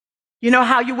You know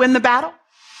how you win the battle?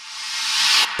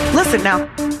 Listen now.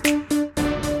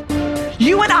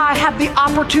 You and I have the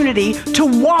opportunity to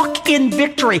walk in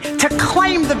victory, to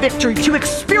claim the victory, to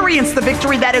experience the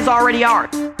victory that is already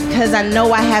ours. Because I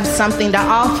know I have something to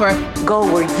offer.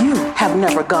 Go where you have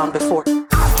never gone before.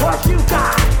 What you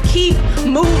got? Keep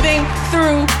moving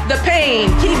through the pain.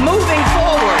 Keep moving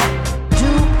forward. Do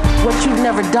what you've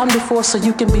never done before so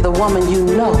you can be the woman you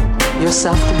know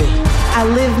yourself to be. I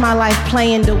live my life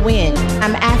playing to win.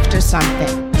 I'm after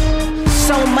something.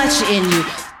 So much in you.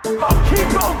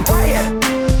 Keep on playing.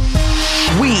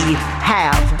 We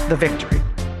have the victory.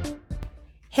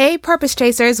 Hey, Purpose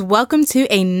Chasers, welcome to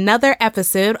another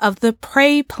episode of the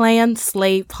Pray, Plan,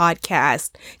 Slay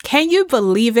podcast. Can you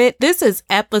believe it? This is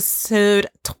episode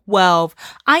 12.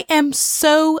 I am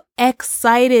so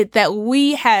excited that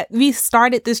we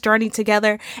started this journey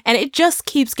together, and it just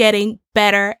keeps getting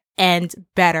better and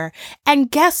better.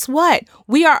 And guess what?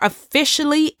 We are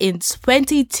officially in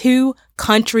 22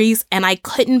 countries, and I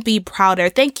couldn't be prouder.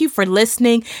 Thank you for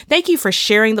listening. Thank you for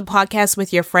sharing the podcast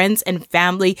with your friends and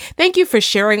family. Thank you for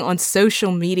sharing on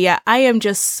social media. I am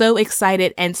just so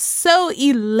excited and so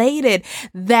elated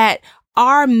that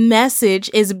our message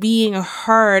is being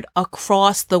heard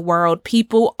across the world.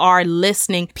 People are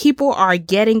listening. People are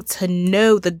getting to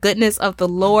know the goodness of the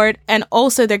Lord, and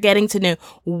also they're getting to know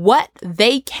what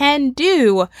they can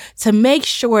do to make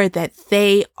sure that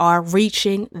they are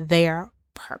reaching their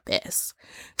purpose.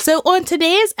 So on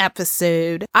today's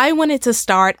episode, I wanted to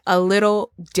start a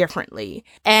little differently.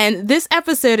 And this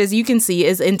episode, as you can see,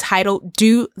 is entitled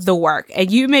Do the Work. And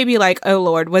you may be like, oh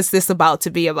Lord, what's this about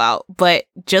to be about? But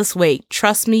just wait.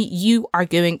 Trust me, you are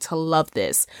going to love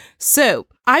this. So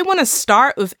I want to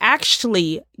start with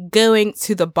actually going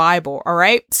to the Bible. All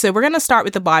right. So we're going to start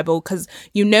with the Bible because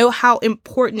you know how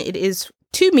important it is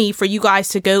to me for you guys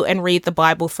to go and read the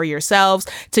Bible for yourselves,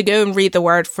 to go and read the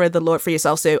word for the Lord for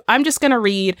yourself. So I'm just going to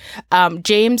read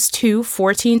James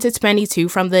 2:14-22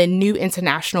 from the New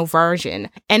International Version.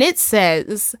 And it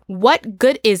says, "What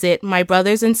good is it, my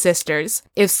brothers and sisters,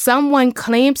 if someone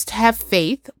claims to have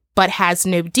faith but has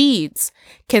no deeds?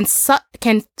 Can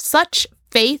such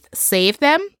faith save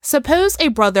them? Suppose a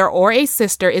brother or a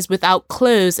sister is without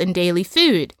clothes and daily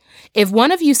food. If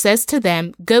one of you says to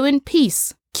them, 'Go in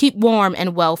peace, keep warm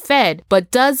and well fed,' but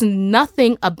does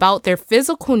nothing about their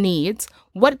physical needs,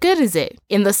 what good is it?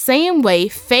 In the same way,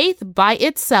 faith by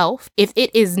itself, if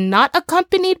it is not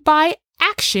accompanied by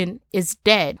action, is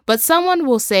dead. But someone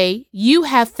will say, 'You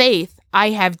have faith, I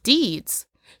have deeds.'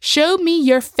 Show me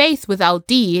your faith without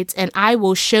deeds, and I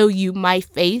will show you my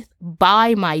faith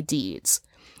by my deeds.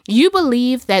 You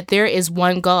believe that there is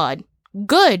one God.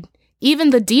 Good.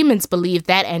 Even the demons believe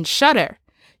that and shudder.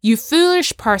 You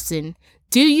foolish person.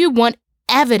 Do you want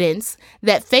evidence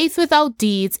that faith without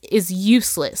deeds is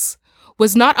useless?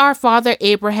 Was not our father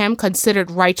Abraham considered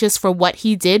righteous for what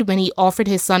he did when he offered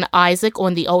his son Isaac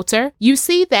on the altar? You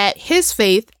see that his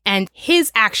faith and his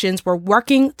actions were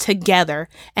working together,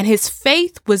 and his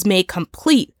faith was made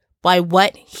complete by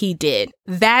what he did."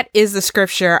 That is the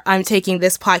scripture I'm taking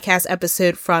this podcast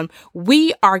episode from.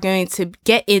 We are going to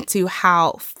get into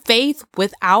how faith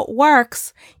without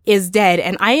works is dead.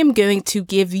 And I am going to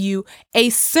give you a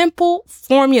simple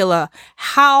formula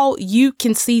how you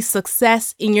can see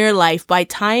success in your life by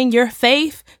tying your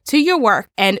faith to your work,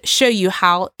 and show you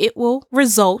how it will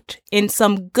result in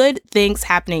some good things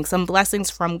happening, some blessings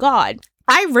from God.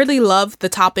 I really love the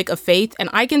topic of faith, and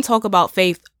I can talk about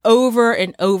faith over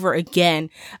and over again.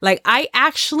 Like, I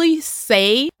actually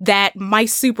say that my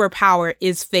superpower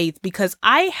is faith because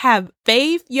I have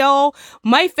faith, y'all.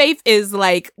 My faith is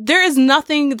like, there is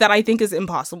nothing that I think is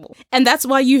impossible. And that's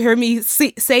why you hear me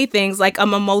say things like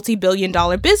I'm a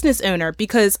multi-billion-dollar business owner,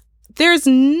 because there's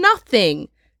nothing,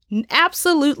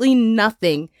 absolutely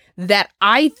nothing that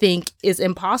I think is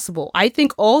impossible. I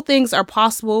think all things are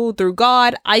possible through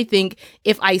God. I think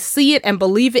if I see it and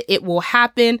believe it, it will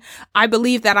happen. I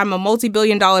believe that I'm a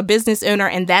multi-billion-dollar business owner,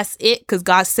 and that's it because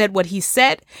God said what he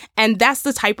said. And that's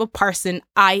the type of person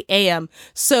I am.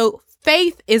 So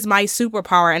faith is my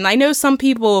superpower. And I know some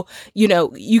people,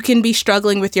 you can be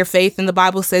struggling with your faith, and the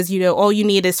Bible says, all you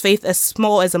need is faith as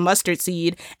small as a mustard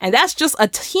seed. And that's just a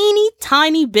teeny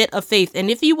tiny bit of faith. And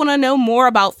if you want to know more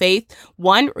about faith,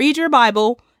 1, read your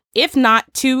Bible. If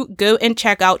not, 2, go and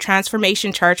check out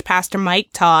Transformation Church, Pastor Mike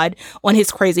Todd, on his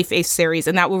Crazy Faith series,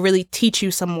 and that will really teach you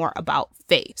some more about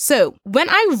faith. So when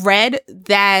I read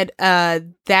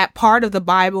that part of the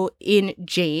Bible in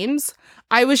James,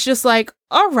 I was just like,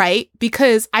 all right,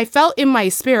 because I felt in my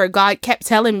spirit, God kept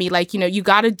telling me, you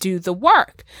got to do the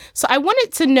work. So I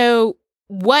wanted to know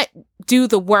what do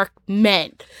the work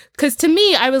meant. Because to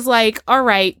me, I was like, all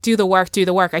right, do the work, do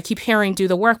the work. I keep hearing do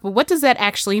the work, but what does that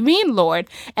actually mean, Lord?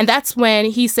 And that's when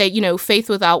he said, faith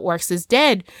without works is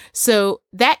dead. So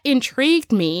that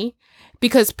intrigued me,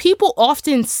 because people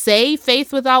often say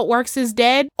faith without works is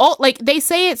dead. They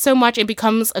say it so much it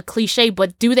becomes a cliche,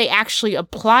 but do they actually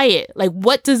apply it? Like,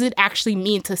 what does it actually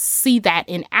mean to see that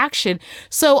in action?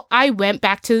 So I went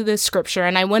back to the scripture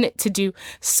and I wanted to do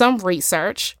some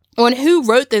research on who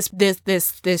wrote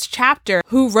this chapter,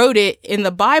 who wrote it in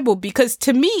the Bible, because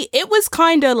to me, it was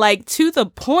kind of like to the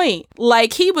point.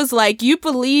 Like, he was like, you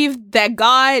believe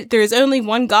that there's only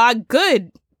one God?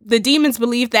 Good. The demons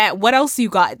believe that. What else you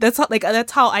got? That's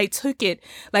how I took it.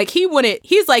 Like,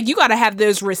 he's like, you got to have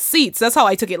those receipts. That's how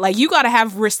I took it. Like, you got to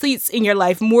have receipts in your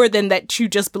life more than that you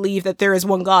just believe that there is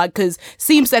one God, because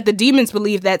seems that the demons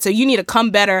believe that. So you need to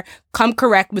come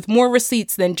correct with more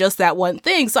receipts than just that one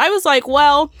thing. So I was like,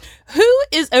 well, who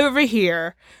is over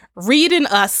here reading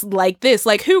us like this?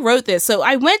 Like, who wrote this? So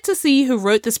I went to see who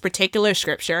wrote this particular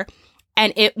scripture.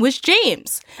 And it was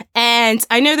James. And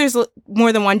I know there's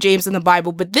more than one James in the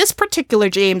Bible, but this particular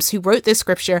James who wrote this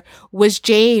scripture was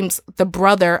James, the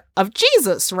brother of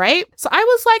Jesus, right? So I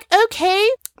was like, okay,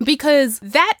 because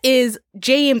that is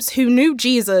James who knew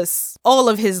Jesus all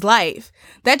of his life.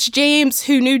 That's James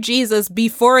who knew Jesus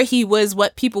before he was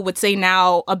what people would say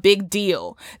now a big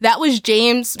deal. That was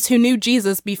James who knew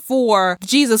Jesus before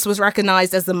Jesus was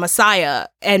recognized as the Messiah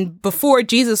and before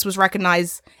Jesus was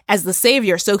recognized as the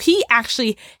Savior. So he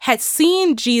actually had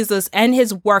seen Jesus and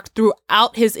his work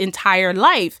throughout his entire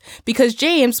life, because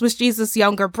James was Jesus'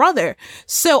 younger brother.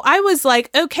 So I was like,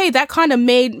 okay, that kind of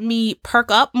made me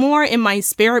perk up more in my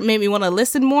spirit, made me want to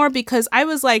listen more, because I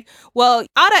was like, well,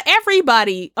 out of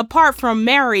everybody, apart from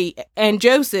Mary and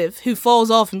Joseph, who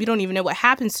falls off and we don't even know what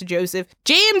happens to Joseph,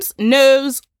 James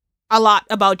knows a lot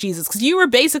about Jesus, because you were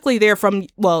basically there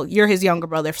you're his younger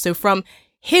brother. So from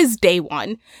his day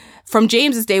one, from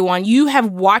James's day one, you have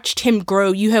watched him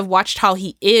grow. You have watched how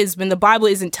he is. When the Bible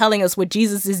isn't telling us what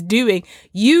Jesus is doing,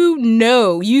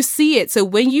 you see it. So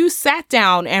when you sat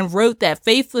down and wrote that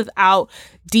faith without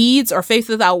deeds or faith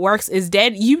without works is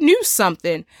dead, you knew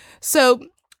something. So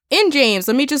in James,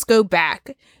 let me just go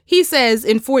back. He says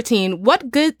in 14, what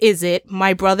good is it,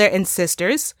 my brother and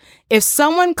sisters, if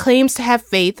someone claims to have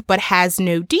faith but has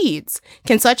no deeds?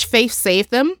 Can such faith save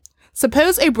them?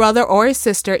 Suppose a brother or a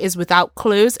sister is without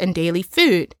clothes and daily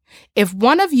food. If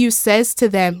one of you says to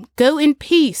them, go in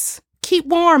peace, keep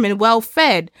warm and well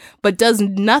fed, but does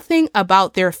nothing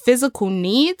about their physical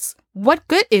needs, what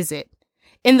good is it?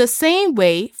 In the same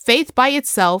way, faith by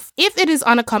itself, if it is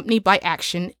unaccompanied by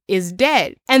action, is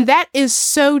dead. And that is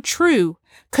so true.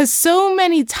 Because so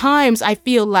many times I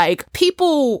feel like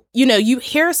people, you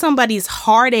hear somebody's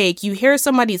heartache, you hear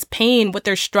somebody's pain, what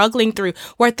they're struggling through,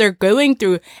 what they're going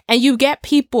through, and you get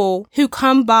people who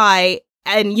come by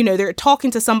and, they're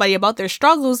talking to somebody about their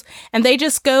struggles, and they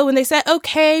just go and they say,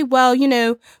 okay, well,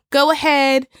 go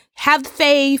ahead, have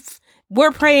faith,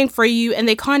 we're praying for you, and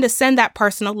they kind of send that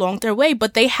person along their way,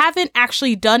 but they haven't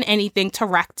actually done anything to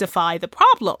rectify the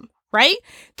problem, right?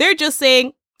 They're just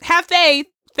saying, have faith.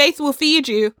 Faith will feed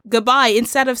you. Goodbye.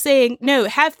 Instead of saying, no,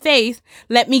 have faith.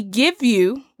 Let me give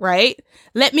you, right?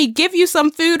 Let me give you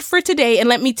some food for today and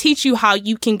let me teach you how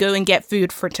you can go and get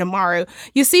food for tomorrow.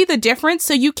 You see the difference?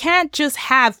 So you can't just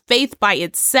have faith by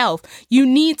itself. You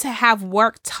need to have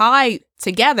work tied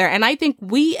together. And I think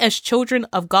we as children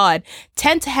of God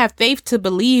tend to have faith to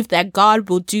believe that God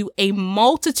will do a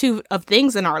multitude of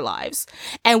things in our lives.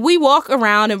 And we walk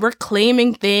around and we're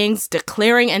claiming things,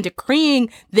 declaring and decreeing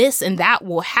this and that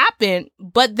will happen,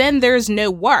 but then there's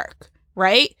no work.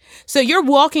 Right? So you're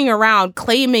walking around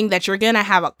claiming that you're going to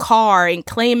have a car and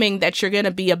claiming that you're going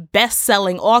to be a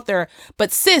best-selling author.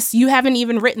 But sis, you haven't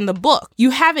even written the book. You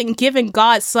haven't given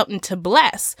God something to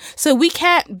bless. So we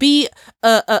can't be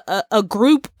a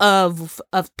group of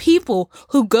people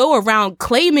who go around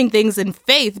claiming things in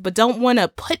faith, but don't want to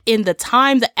put in the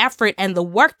time, the effort, and the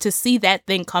work to see that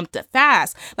thing come to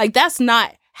pass. Like, that's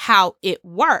not how it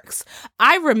works.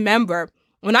 I remember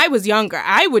when I was younger,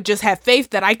 I would just have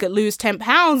faith that I could lose 10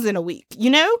 pounds in a week,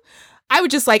 I would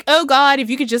just like, oh God,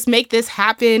 if you could just make this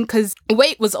happen, because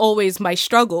weight was always my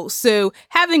struggle. So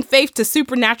having faith to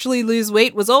supernaturally lose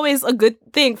weight was always a good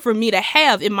thing for me to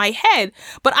have in my head.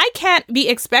 But I can't be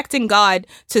expecting God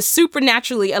to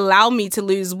supernaturally allow me to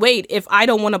lose weight if I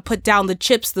don't want to put down the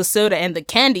chips, the soda, and the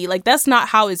candy. Like, that's not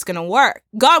how it's going to work.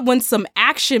 God wants some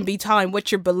action behind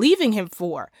what you're believing him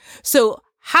for. So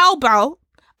how about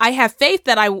I have faith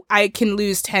that I can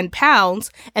lose 10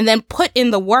 pounds and then put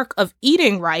in the work of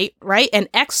eating right, and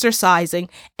exercising,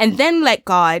 and then let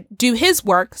God do his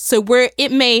work. So where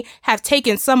it may have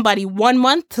taken somebody 1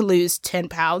 month to lose 10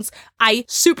 pounds, I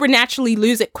supernaturally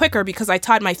lose it quicker because I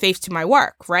tied my faith to my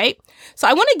work, right? So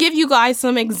I want to give you guys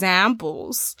some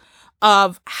examples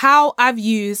of how I've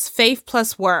used faith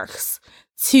plus works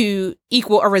to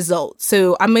equal a result.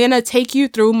 So I'm going to take you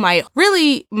through my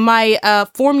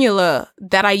formula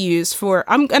that I use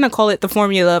I'm going to call it the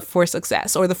formula for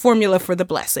success or the formula for the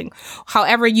blessing.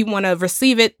 However you want to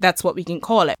receive it, that's what we can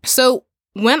call it. So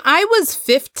when I was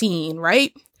 15,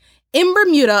 right? In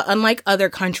Bermuda, unlike other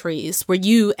countries where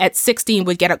you at 16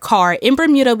 would get a car, in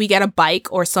Bermuda, we get a bike,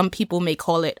 or some people may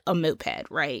call it a moped,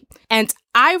 right? And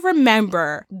I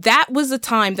remember that was the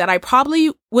time that I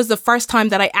probably was the first time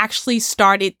that I actually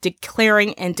started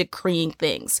declaring and decreeing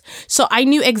things. So I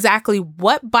knew exactly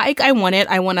what bike I wanted.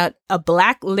 I wanted a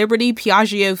black Liberty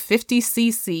Piaggio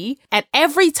 50cc. And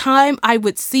every time I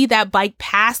would see that bike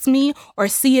pass me or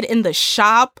see it in the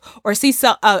shop or see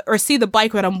the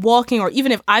bike when I'm walking, or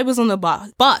even if I was on the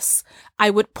bus,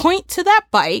 I would point to that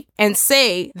bike and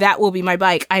say, that will be my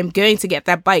bike. I'm going to get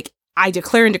that bike. I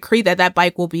declare and decree that that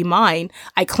bike will be mine.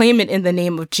 I claim it in the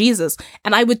name of Jesus.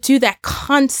 And I would do that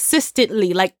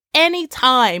consistently, like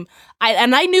anytime.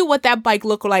 I knew what that bike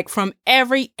looked like from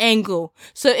every angle.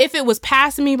 So if it was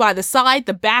passing me by the side,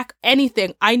 the back,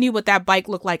 anything, I knew what that bike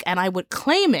looked like and I would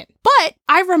claim it. But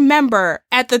I remember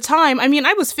at the time,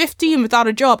 I was 15 without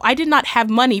a job. I did not have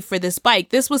money for this bike.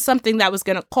 This was something that was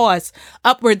going to cost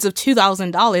upwards of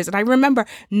 $2,000. And I remember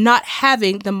not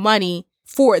having the money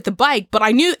for the bike, but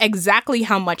I knew exactly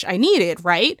how much I needed,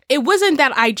 right? It wasn't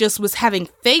that I just was having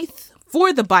faith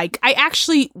for the bike. I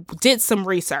actually did some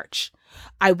research.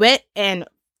 I went and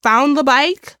found the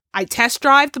bike. I test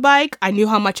drive the bike. I knew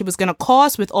how much it was going to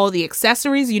cost with all the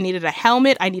accessories. You needed a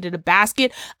helmet. I needed a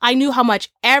basket. I knew how much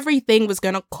everything was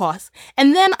going to cost.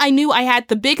 And then I knew I had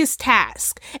the biggest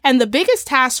task. And the biggest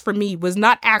task for me was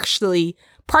not actually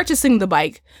purchasing the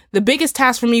bike. The biggest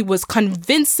task for me was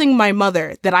convincing my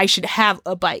mother that I should have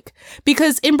a bike.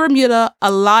 Because in Bermuda,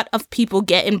 a lot of people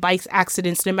get in bike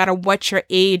accidents no matter what your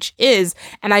age is.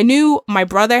 And I knew my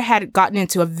brother had gotten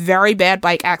into a very bad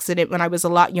bike accident when I was a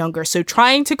lot younger. So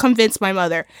trying to convince my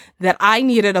mother that I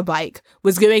needed a bike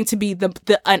was going to be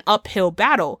an uphill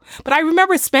battle. But I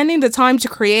remember spending the time to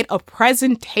create a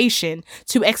presentation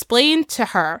to explain to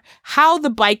her how the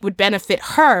bike would benefit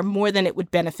her more than it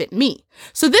would benefit me.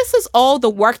 So this is all the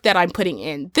work that I'm putting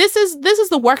in. This is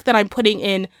the work that I'm putting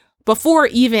in before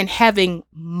even having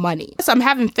money. So I'm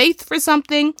having faith for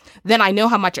something, then I know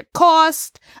how much it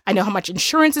costs. I know how much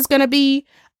insurance is going to be.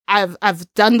 I've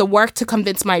done the work to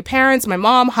convince my parents, my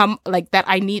mom, that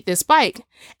I need this bike.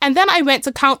 And then I went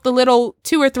to count the little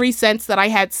 2 or 3 cents that I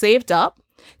had saved up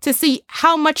to see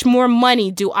how much more money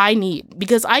do I need,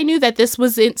 because I knew that this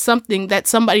wasn't something that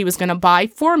somebody was going to buy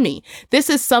for me. This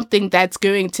is something that's I'm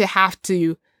going to have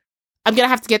to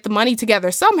get the money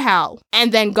together somehow,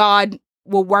 and then God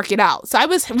will work it out. So I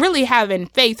was really having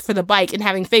faith for the bike and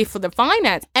having faith for the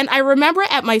finance. And I remember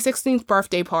at my 16th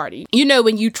birthday party,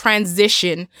 when you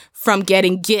transition from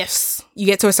getting gifts, you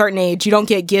get to a certain age, you don't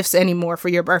get gifts anymore for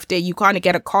your birthday. You kind of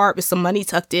get a card with some money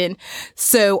tucked in.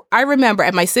 So I remember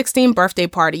at my 16th birthday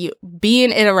party,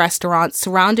 being in a restaurant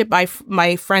surrounded by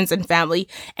my friends and family,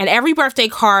 and every birthday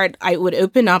card I would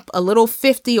open up, a little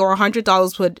 $50 or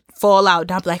 $100 would fall out.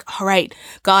 And I'd be like, all right,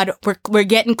 God, we're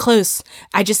getting close.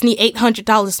 I just need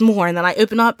 $800 more. And then I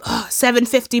open up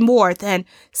 $750 more, then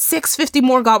 $650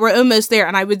 more. God, we're almost there.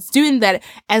 And I was doing that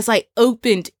as I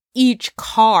opened each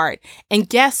card. And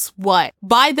guess what?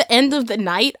 By the end of the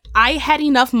night, I had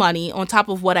enough money on top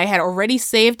of what I had already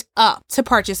saved up to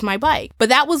purchase my bike. But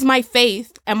that was my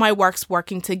faith and my works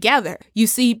working together. You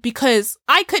see, because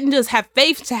I couldn't just have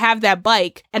faith to have that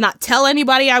bike and not tell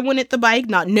anybody I wanted the bike,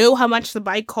 not know how much the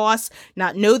bike costs,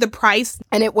 not know the price,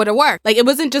 and it would have worked. Like, it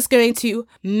wasn't just going to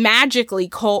magically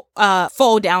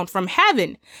fall down from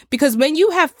heaven. Because when you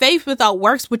have faith without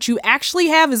works, what you actually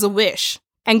have is a wish.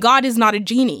 And God is not a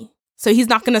genie, so he's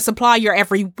not going to supply your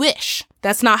every wish.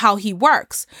 That's not how he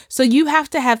works. So you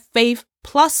have to have faith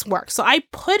plus works. So I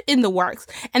put in the works,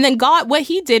 and then God, what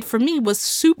he did for me was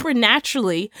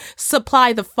supernaturally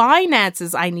supply the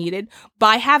finances I needed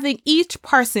by having each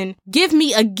person give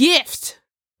me a gift,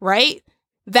 right?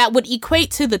 That would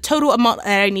equate to the total amount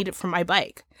that I needed for my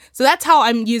bike. So that's how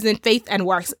I'm using faith and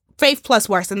works. Faith plus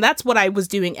works. And that's what I was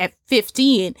doing at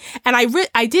 15. And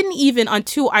I didn't even,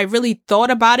 until I really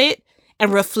thought about it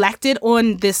and reflected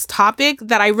on this topic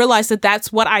that I realized that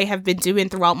that's what I have been doing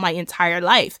throughout my entire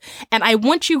life. And I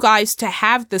want you guys to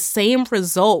have the same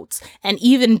results and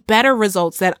even better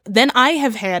results than I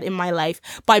have had in my life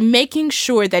by making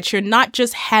sure that you're not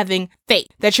just having faith,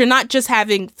 that you're not just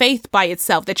having faith by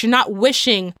itself, that you're not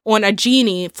wishing on a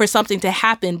genie for something to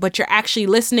happen, but you're actually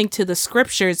listening to the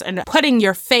scriptures and putting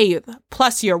your faith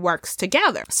plus your works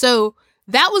together. So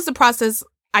that was the process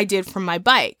I did for my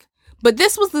bike. But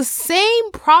this was the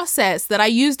same process that I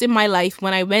used in my life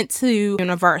when I went to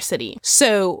university.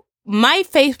 So my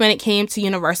faith when it came to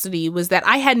university was that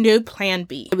I had no plan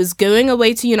B. It was going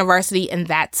away to university and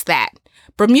that's that.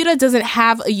 Bermuda doesn't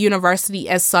have a university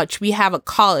as such. We have a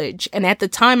college. And at the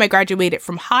time I graduated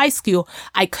from high school,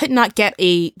 I could not get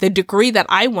the degree that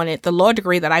I wanted, the law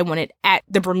degree that I wanted at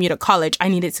the Bermuda College. I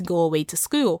needed to go away to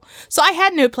school. So I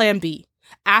had no plan B.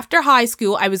 After high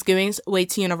school, I was going away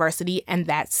to university and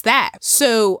that's that.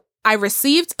 So I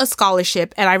received a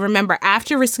scholarship, and I remember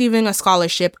after receiving a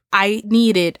scholarship, I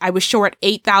was short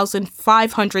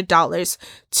 $8,500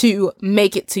 to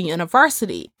make it to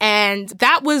university. And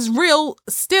that was real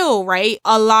still, right?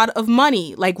 A lot of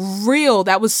money, like real.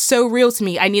 That was so real to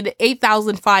me. I needed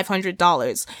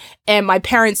 $8,500 and my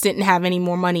parents didn't have any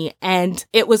more money. And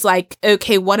it was like,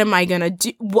 okay, what am I going to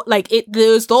do?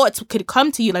 Those thoughts could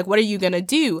come to you. Like, what are you going to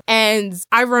do? And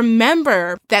I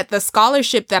remember that the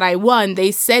scholarship that I won,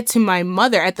 they said to my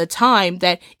mother at the time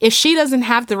that if she doesn't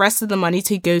have the rest of the money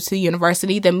to go to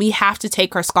university, then we have to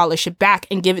take her scholarship back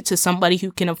and give it to somebody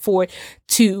who can afford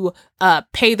to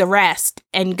pay the rest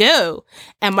and go.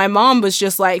 And my mom was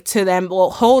just like to them, well,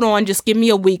 hold on, just give me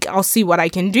a week. I'll see what I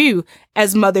can do,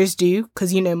 as mothers do,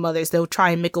 because mothers, they'll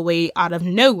try and make a way out of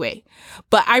no way.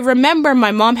 But I remember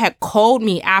my mom had called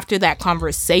me after that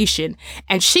conversation,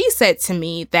 and she said to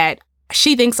me that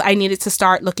she thinks I needed to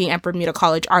start looking at Bermuda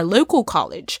College, our local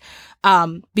college,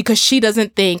 because she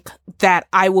doesn't think that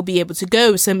I will be able to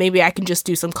go. So maybe I can just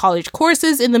do some college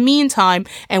courses in the meantime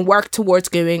and work towards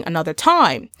going another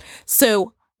time.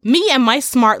 So me and my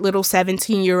smart little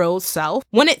 17-year-old self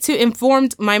wanted to inform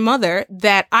my mother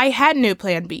that I had no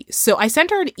plan B. So I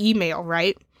sent her an email,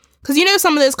 right? Because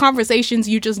some of those conversations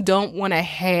you just don't want to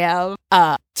have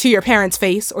to your parents'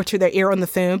 face or to their ear on the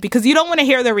phone because you don't want to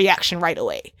hear their reaction right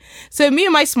away. So me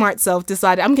and my smart self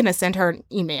decided I'm going to send her an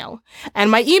email.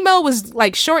 And my email was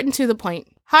like short and to the point.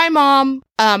 Hi, Mom.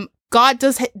 God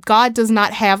does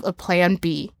not have a plan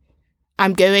B.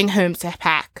 I'm going home to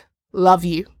pack. Love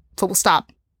you. Full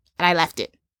stop. And I left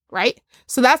it, right?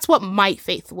 So that's what my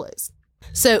faith was.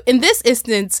 So in this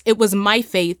instance, it was my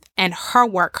faith and her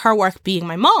work being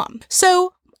my mom.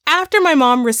 So after my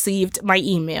mom received my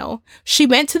email, she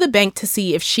went to the bank to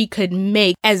see if she could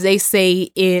make, as they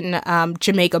say in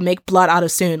Jamaica, make blood out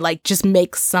of stone, like just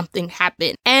make something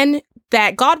happen. And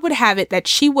that God would have it that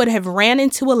she would have ran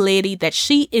into a lady that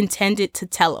she intended to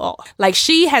tell all. Like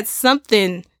she had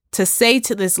something to say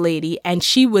to this lady, and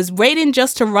she was waiting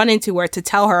just to run into her to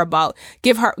tell her about,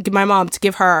 give my mom to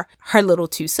give her her little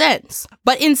 2 cents.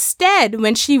 But instead,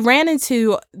 when she ran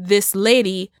into this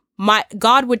lady,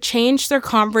 God would change their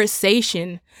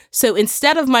conversation. So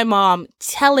instead of my mom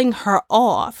telling her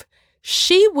off,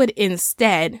 she would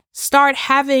instead start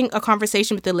having a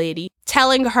conversation with the lady,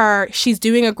 telling her she's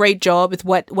doing a great job with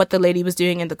what the lady was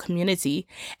doing in the community.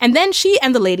 And then she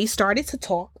and the lady started to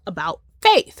talk about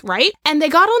faith, right? And they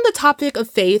got on the topic of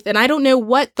faith, and I don't know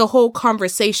what the whole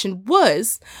conversation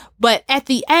was, but at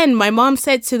the end, my mom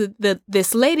said to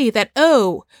this lady that,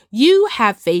 oh, you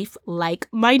have faith like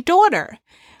my daughter.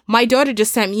 My daughter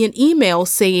just sent me an email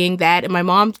saying that, and my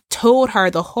mom told her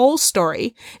the whole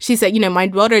story. She said, my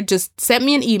daughter just sent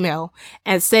me an email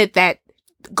and said that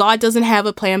God doesn't have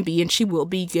a plan B and she will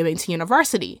be going to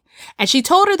university. And she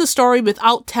told her the story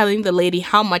without telling the lady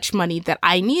how much money that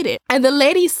I needed. And the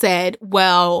lady said,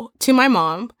 well, to my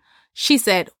mom, she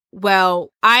said,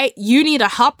 well, you need to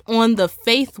hop on the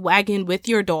faith wagon with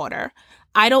your daughter.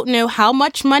 I don't know how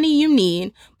much money you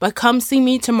need, but come see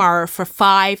me tomorrow for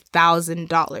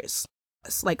 $5,000.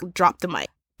 It's like, drop the mic.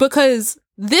 Because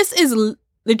this is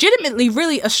legitimately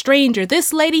really a stranger.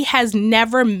 This lady has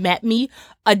never met me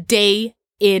a day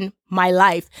in my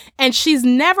life. And she's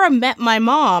never met my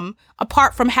mom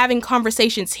apart from having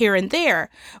conversations here and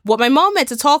there. What my mom had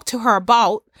to talk to her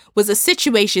about was a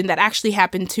situation that actually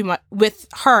happened with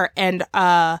her and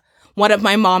one of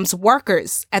my mom's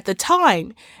workers at the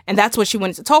time. And that's what she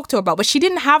wanted to talk to her about. But she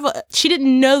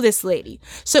didn't know this lady.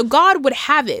 So God would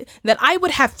have it that I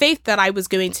would have faith that I was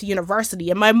going to university.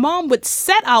 And my mom would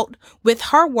set out with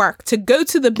her work to go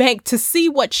to the bank to see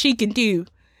what she can do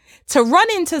to run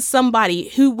into somebody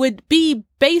who would be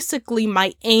basically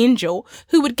my angel,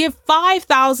 who would give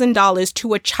 $5,000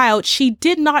 to a child she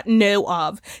did not know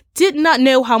of, did not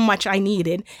know how much I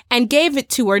needed, and gave it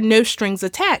to her, no strings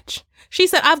attached. She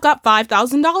said, I've got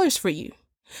 $5,000 for you.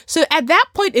 So at that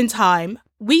point in time,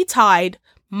 we tied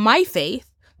my faith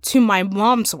to my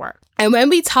mom's work. And when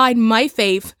we tied my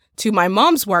faith to my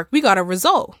mom's work, we got a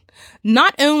result.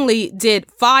 Not only did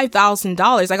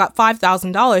 $5,000, I got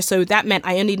 $5,000, so that meant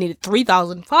I only needed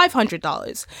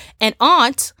 $3,500. An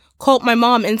aunt called my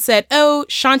mom and said, oh,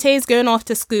 Shantae's going off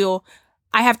to school.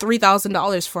 I have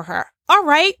 $3,000 for her. All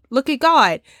right, look at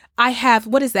God. I have,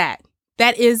 what is that?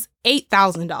 That is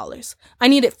 $8,000. I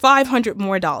needed $500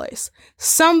 more.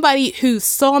 Somebody who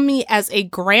saw me as a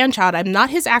grandchild, I'm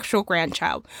not his actual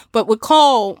grandchild, but would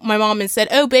call my mom and said,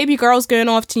 oh, baby girl's going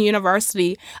off to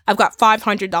university. I've got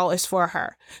 $500 for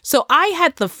her. So I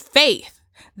had the faith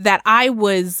that I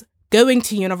was going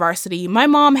to university. My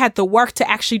mom had the work to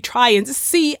actually try and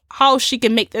see how she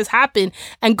can make this happen.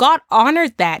 And God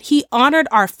honored that. He honored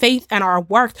our faith and our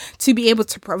work to be able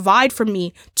to provide for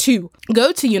me to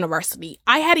go to university.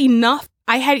 I had enough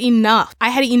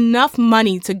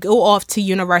money to go off to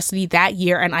university that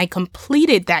year, and I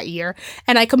completed that year,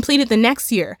 and I completed the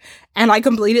next year, and I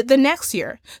completed the next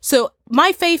year. So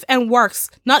my faith and works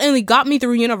not only got me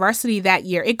through university that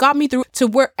year, it got me through to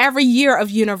where every year of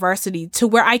university, to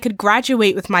where I could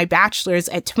graduate with my bachelor's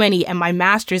at 20 and my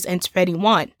master's at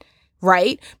 21.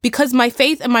 Right? Because my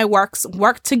faith and my works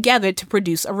worked together to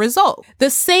produce a result.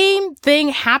 The same thing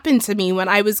happened to me when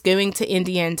I was going to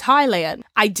India and Thailand.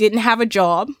 I didn't have a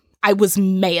job. I was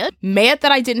mad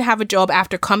that I didn't have a job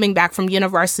after coming back from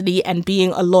university and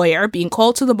being a lawyer, being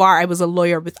called to the bar. I was a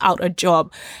lawyer without a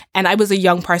job. And I was a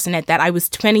young person at that. I was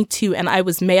 22 and I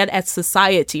was mad at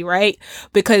society, right?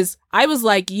 Because I was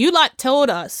like, you lot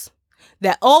told us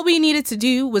that all we needed to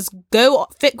do was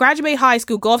graduate high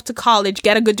school, go off to college,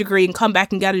 get a good degree, and come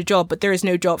back and get a job, but there is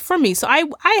no job for me. So I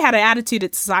had an attitude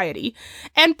at society,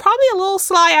 and probably a little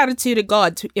sly attitude at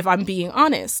God, if I'm being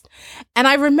honest. And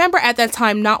I remember at that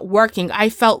time not working. I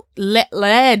felt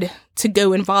led to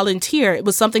go and volunteer. It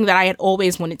was something that I had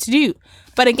always wanted to do.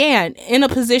 But again, in a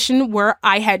position where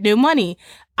I had no money.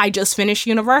 I just finished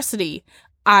university.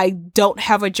 I don't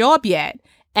have a job yet.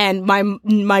 And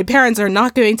my parents are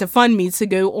not going to fund me to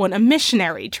go on a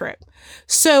missionary trip.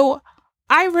 So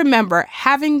I remember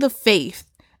having the faith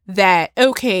that,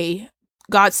 okay,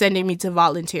 God's sending me to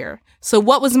volunteer. So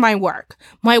what was my work?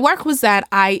 My work was that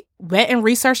I went and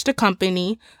researched a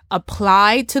company,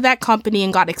 applied to that company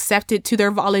and got accepted to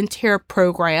their volunteer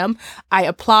program. I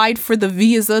applied for the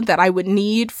visa that I would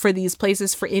need for these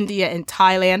places for India and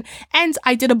Thailand, and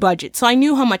I did a budget. So I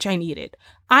knew how much I needed.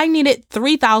 I needed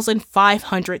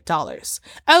 $3,500.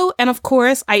 Oh, and of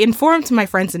course, I informed my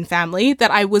friends and family that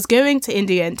I was going to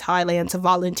India and Thailand to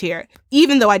volunteer,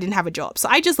 even though I didn't have a job. So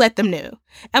I just let them know.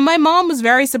 And my mom was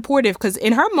very supportive because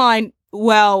in her mind,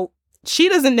 well, she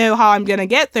doesn't know how I'm going to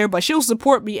get there, but she'll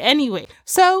support me anyway.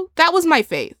 So that was my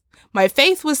faith. My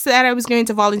faith was that I was going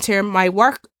to volunteer. My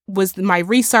work was my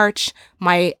research,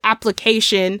 my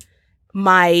application,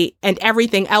 and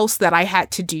everything else that I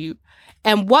had to do.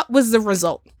 And what was the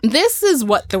result? This is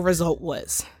what the result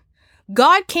was.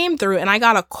 God came through and I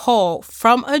got a call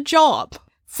from a job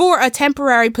for a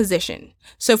temporary position.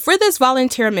 So for this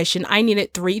volunteer mission, I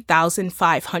needed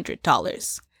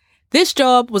 $3,500. This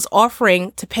job was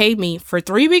offering to pay me for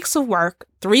 3 weeks of work,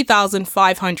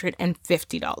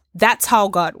 $3,550. That's how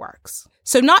God works.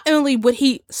 So not only would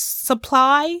he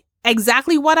supply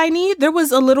exactly what I need, there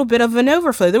was a little bit of an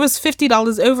overflow. There was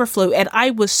 $50 overflow, and I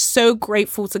was so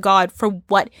grateful to God for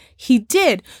what he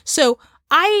did. So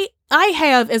I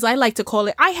have, as I like to call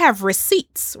it, I have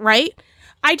receipts, right?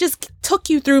 I just took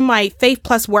you through my faith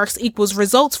plus works equals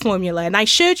results formula, and I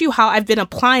showed you how I've been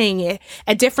applying it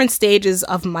at different stages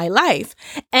of my life.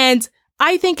 And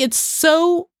I think it's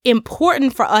so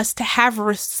important for us to have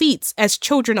receipts as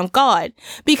children of God,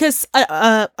 because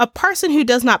a person who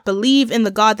does not believe in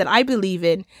the God that I believe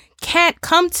in can't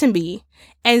come to me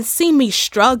and see me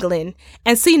struggling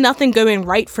and see nothing going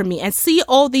right for me and see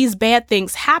all these bad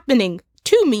things happening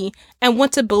to me and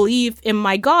want to believe in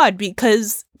my God,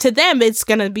 because to them it's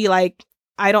going to be like,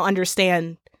 I don't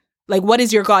understand. Like, what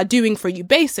is your God doing for you,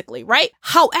 basically, right?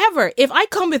 However, if I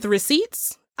come with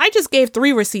receipts, I just gave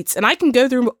 3 receipts, and I can go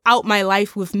throughout my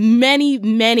life with many,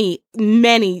 many,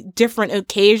 many different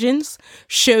occasions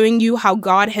showing you how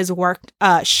God has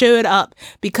showed up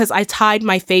because I tied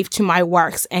my faith to my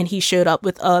works, and he showed up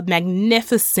with a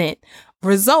magnificent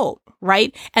result,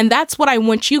 right? And that's what I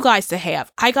want you guys to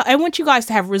have. I want you guys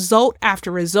to have result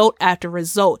after result after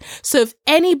result. So if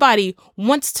anybody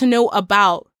wants to know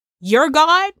about your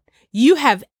God, you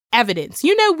have evidence.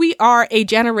 You know, we are a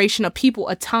generation of people,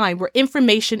 a time where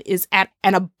information is at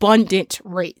an abundant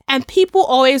rate. And people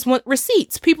always want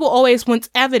receipts. People always want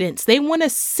evidence. They want to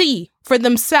see for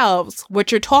themselves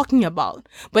what you're talking about.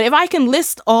 But if I can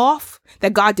list off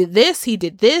that God did this, he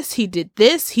did this, he did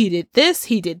this, he did this,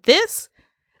 he did this,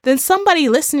 then somebody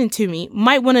listening to me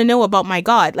might want to know about my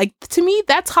God. Like, to me,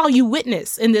 that's how you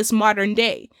witness in this modern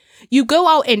day. You go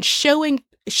out and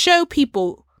show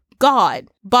people God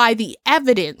by the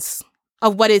evidence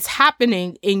of what is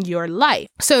happening in your life.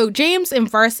 So James in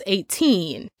verse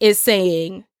 18 is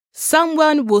saying,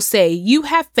 someone will say, you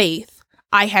have faith,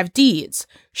 I have deeds.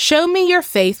 Show me your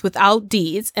faith without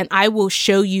deeds, and I will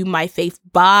show you my faith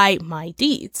by my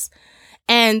deeds.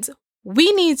 And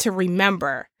we need to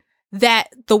remember that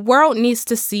the world needs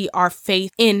to see our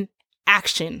faith in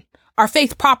action, our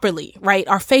faith properly, right?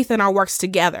 Our faith and our works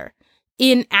together.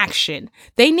 In action.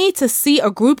 They need to see a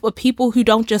group of people who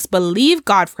don't just believe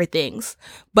God for things,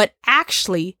 but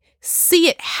actually see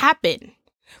it happen.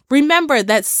 Remember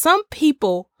that some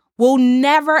people will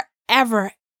never,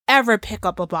 ever, ever pick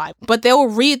up a Bible, but they'll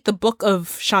read the book of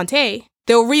Shantae.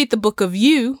 They'll read the book of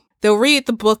you. They'll read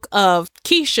the book of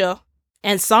Keisha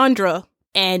and Sandra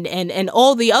and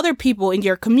all the other people in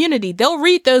your community. They'll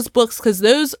read those books because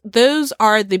those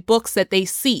are the books that they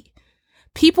see.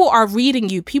 People are reading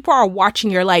you. People are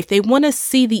watching your life. They want to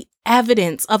see the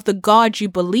evidence of the God you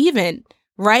believe in,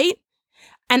 right?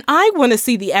 And I want to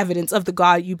see the evidence of the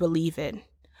God you believe in.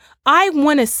 I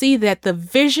want to see that the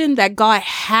vision that God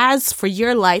has for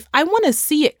your life, I want to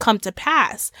see it come to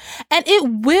pass. And it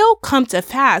will come to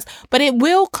pass, but it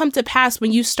will come to pass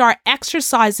when you start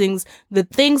exercising the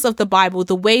things of the Bible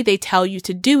the way they tell you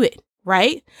to do it.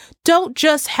 Right? Don't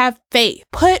just have faith.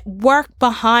 Put work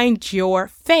behind your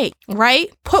faith, right?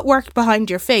 Put work behind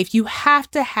your faith. You have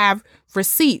to have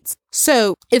receipts.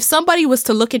 So if somebody was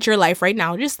to look at your life right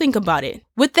now, just think about it.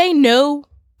 Would they know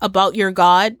about your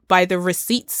God by the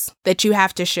receipts that you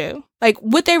have to show? Like,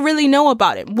 would they really know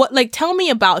about it? Tell me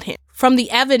about him from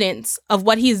the evidence of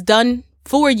what he's done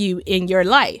for you in your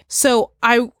life. So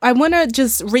I want to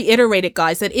just reiterate it,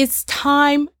 guys, that it's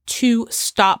time to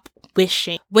stop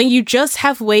wishing. When you just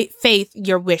have faith,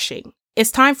 you're wishing. It's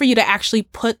time for you to actually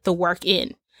put the work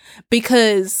in,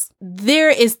 because there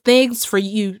is things for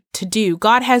you to do.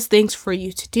 God has things for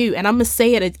you to do. And I'm going to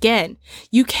say it again.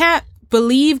 You can't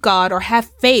believe God or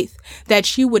have faith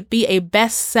that you would be a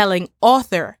best-selling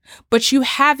author, but you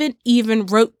haven't even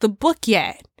wrote the book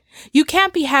yet. You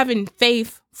can't be having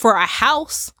faith for a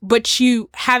house, but you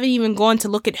haven't even gone to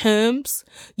look at homes.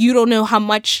 You don't know how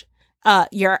much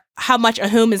a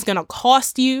home is going to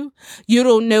cost you. You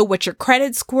don't know what your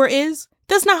credit score is.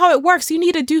 That's not how it works. You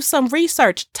need to do some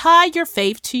research. Tie your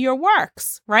faith to your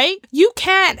works, right? You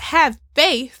can't have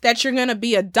faith that you're going to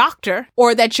be a doctor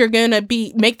or that you're going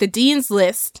to make the dean's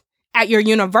list at your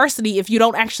university if you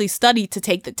don't actually study to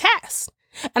take the test.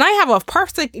 And I have a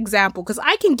perfect example, because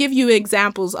I can give you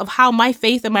examples of how my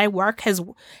faith and my work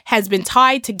has been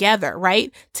tied together,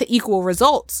 right, to equal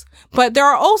results. But there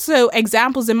are also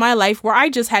examples in my life where I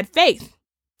just had faith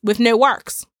with no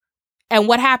works. And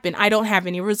what happened? I don't have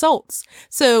any results.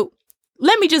 So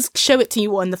let me just show it to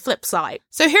you on the flip side.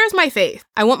 So here's my faith.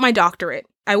 I want my doctorate.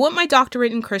 I want my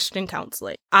doctorate in Christian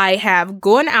counseling. I have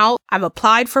gone out. I've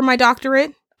applied for my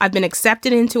doctorate. I've been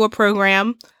accepted into a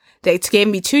program. They gave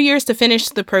me 2 years to finish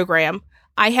the program.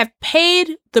 I have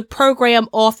paid the program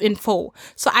off in full.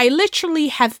 So I literally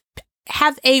have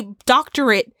a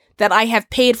doctorate that I have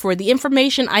paid for. The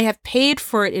information, I have paid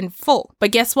for it in full.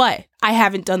 But guess what? I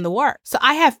haven't done the work. So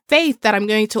I have faith that I'm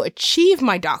going to achieve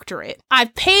my doctorate.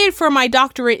 I've paid for my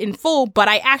doctorate in full, but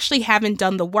I actually haven't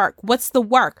done the work. What's the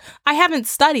work? I haven't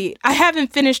studied. I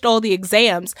haven't finished all the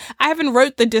exams. I haven't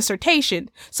wrote the dissertation.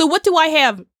 So what do I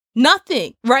have?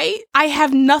 Nothing, right? I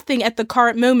have nothing at the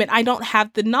current moment. I don't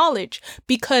have the knowledge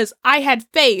because I had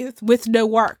faith with no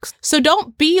works. So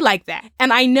don't be like that.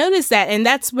 And I noticed that. And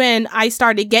that's when I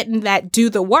started getting that do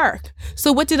the work.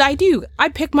 So what did I do? I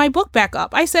picked my book back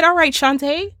up. I said, all right,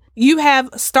 Shantae, you have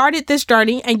started this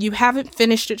journey and you haven't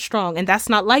finished it strong, and that's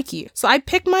not like you. So I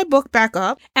picked my book back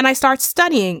up and I start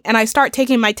studying and I start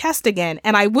taking my test again,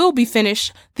 and I will be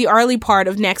finished the early part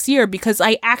of next year because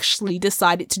I actually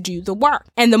decided to do the work.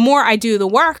 And the more I do the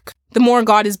work, the more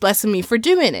God is blessing me for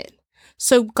doing it.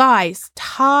 So guys,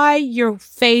 tie your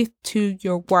faith to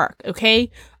your work,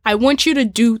 okay? I want you to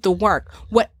do the work.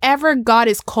 Whatever God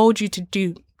has called you to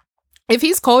do, If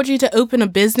he's called you to open a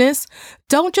business,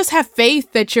 don't just have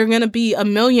faith that you're going to be a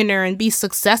millionaire and be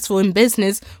successful in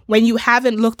business when you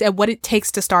haven't looked at what it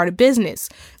takes to start a business.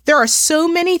 There are so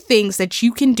many things that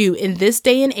you can do in this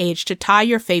day and age to tie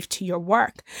your faith to your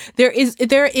work. There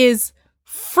is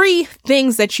free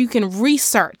things that you can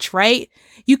research, right?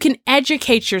 You can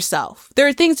educate yourself. There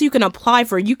are things you can apply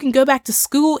for. You can go back to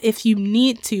school if you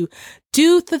need to.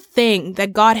 Do the thing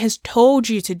that God has told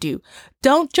you to do.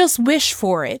 Don't just wish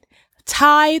for it.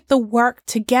 Tie the work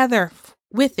together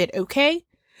with it, okay?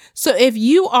 So if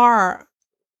you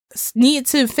need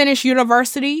to finish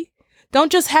university,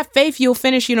 don't just have faith you'll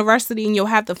finish university and you'll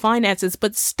have the finances,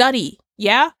 but study,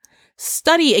 yeah?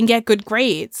 Study and get good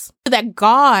grades so that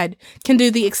God can do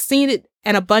the exceeded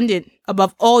and abundant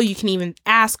above all you can even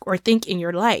ask or think in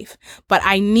your life. But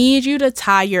I need you to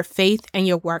tie your faith and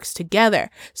your works together.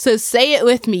 So say it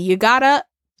with me. You gotta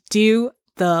do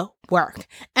the work.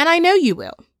 And I know you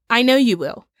will. I know you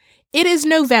will. It is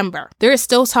November. There is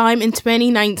still time in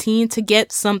 2019 to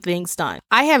get some things done.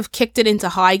 I have kicked it into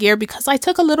high gear because I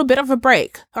took a little bit of a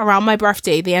break around my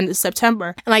birthday, the end of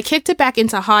September. And I kicked it back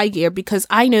into high gear because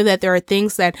I know that there are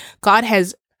things that God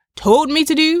has told me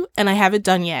to do and I haven't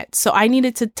done yet. So I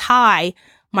needed to tie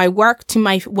my work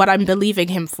to what I'm believing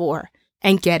him for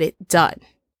and get it done.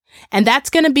 And that's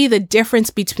going to be the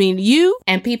difference between you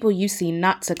and people you see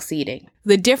not succeeding.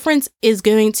 The difference is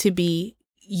going to be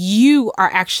you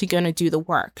are actually going to do the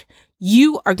work.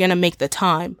 You are going to make the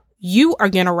time. You are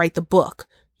going to write the book.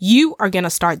 You are going to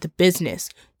start the business.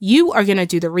 You are going to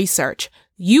do the research.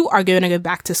 You are going to go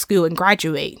back to school and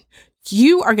graduate.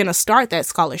 You are going to start that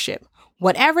scholarship.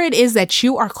 Whatever it is that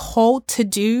you are called to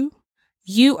do,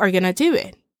 you are going to do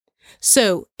it.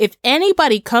 So if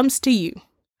anybody comes to you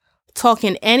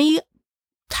talking any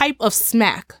type of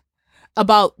smack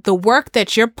about the work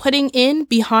that you're putting in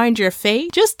behind your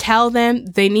faith, just tell them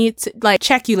they need to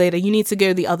check you later. You need to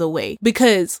go the other way.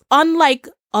 Because unlike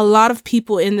a lot of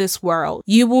people in this world,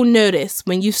 you will notice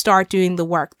when you start doing the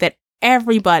work that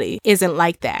everybody isn't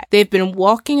like that. They've been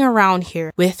walking around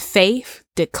here with faith,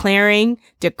 declaring,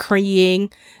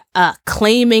 decreeing,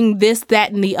 claiming this,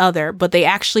 that, and the other, but they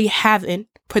actually haven't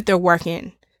put their work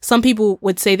in. Some people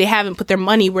would say they haven't put their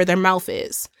money where their mouth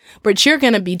is, but you're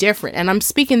going to be different. And I'm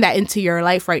speaking that into your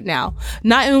life right now.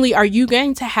 Not only are you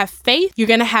going to have faith, you're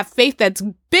going to have faith that's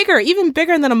bigger, even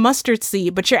bigger than a mustard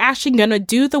seed, but you're actually going to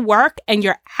do the work and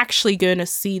you're actually going to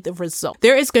see the result.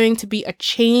 There is going to be a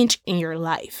change in your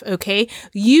life, okay?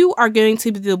 You are going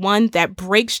to be the one that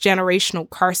breaks generational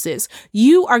curses.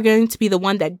 You are going to be the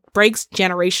one that breaks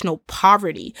generational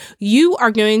poverty. You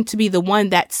are going to be the one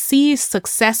that sees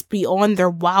success beyond their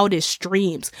wildest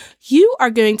dreams. You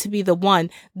are going to be the one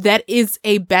that is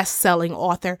a best-selling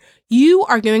author. You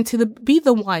are going to be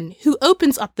the one who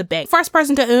opens up the bank. First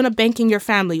person to own a bank in your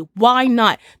family. Why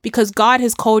not? Because God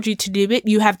has called you to do it.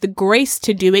 You have the grace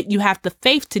to do it. You have the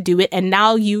faith to do it. And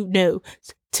now you know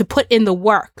to put in the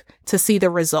work to see the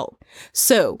result.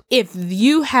 So if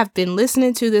you have been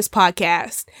listening to this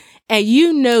podcast and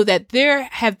you know that there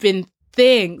have been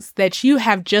things that you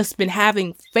have just been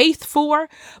having faith for,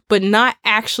 but not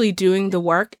actually doing the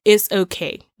work, it's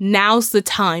okay. Now's the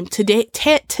time.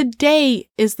 Today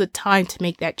is the time to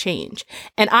make that change.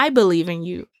 And I believe in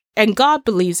you. And God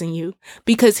believes in you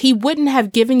because he wouldn't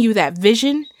have given you that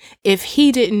vision if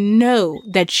he didn't know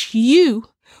that you,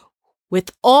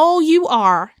 with all you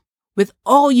are, with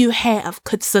all you have,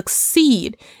 could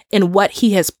succeed in what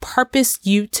he has purposed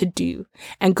you to do.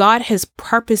 And God has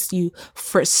purposed you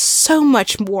for so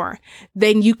much more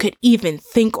than you could even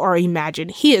think or imagine.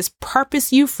 He has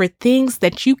purposed you for things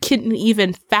that you couldn't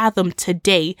even fathom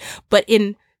today. But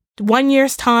in 1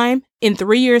 year's time, in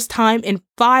 3 years' time, in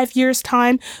 5 years'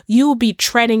 time, you will be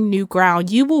treading new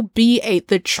ground. You will be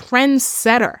the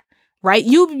trendsetter. Right?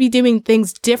 You'll be doing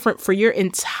things different for your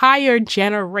entire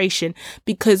generation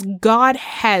because God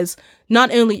has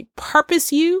not only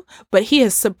purposed you, but he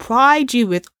has supplied you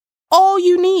with all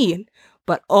you need.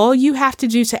 But all you have to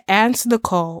do to answer the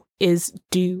call is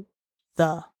do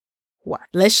the work.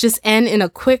 Let's just end in a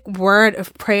quick word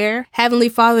of prayer. Heavenly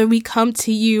Father, we come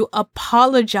to you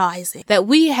apologizing that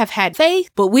we have had faith,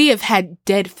 but we have had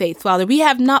dead faith, Father. We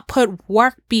have not put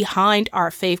work behind our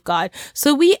faith, God.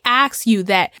 So we ask you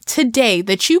that today,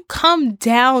 that you come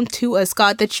down to us,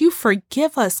 God, that you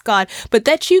forgive us, God, but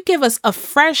that you give us a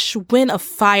fresh wind of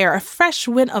fire, a fresh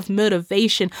wind of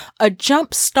motivation, a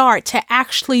jump start to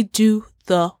actually do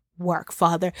the work,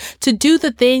 Father, to do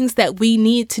the things that we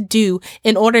need to do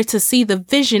in order to see the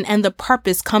vision and the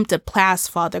purpose come to pass,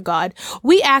 Father God.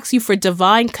 We ask you for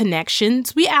divine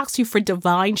connections. We ask you for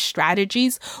divine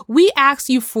strategies. We ask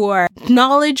you for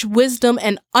knowledge, wisdom,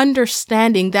 and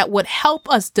understanding that would help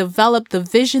us develop the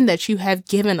vision that you have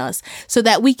given us so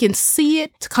that we can see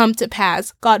it come to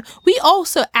pass. God, we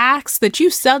also ask that you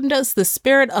send us the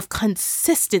spirit of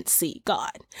consistency,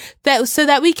 God, so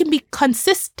that we can be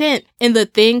consistent in the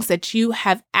things that you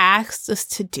have asked us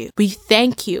to do. We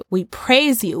thank you. We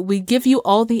praise you. We give you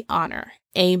all the honor.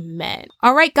 Amen.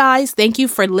 All right, guys, thank you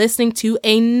for listening to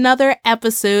another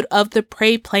episode of the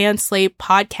Pray, Plan, Slay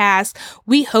podcast.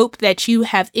 We hope that you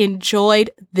have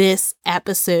enjoyed this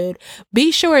episode.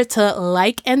 Be sure to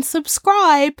like and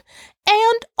subscribe,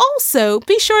 and also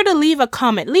be sure to leave a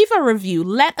comment, leave a review.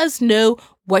 Let us know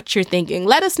what you're thinking.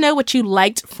 Let us know what you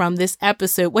liked from this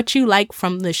episode, what you like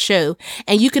from the show.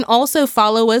 And you can also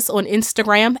follow us on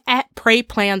Instagram at Pray,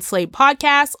 Plan, Slay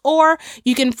Podcast, or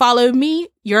you can follow me,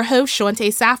 your host,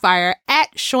 Shante Sapphire,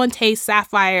 at Shante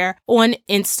Sapphire on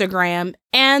Instagram.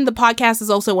 And the podcast is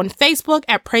also on Facebook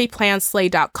at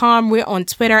PrayPlanSlay.com. We're on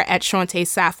Twitter at Shante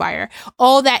Sapphire.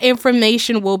 All that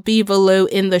information will be below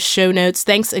in the show notes.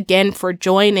 Thanks again for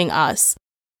joining us.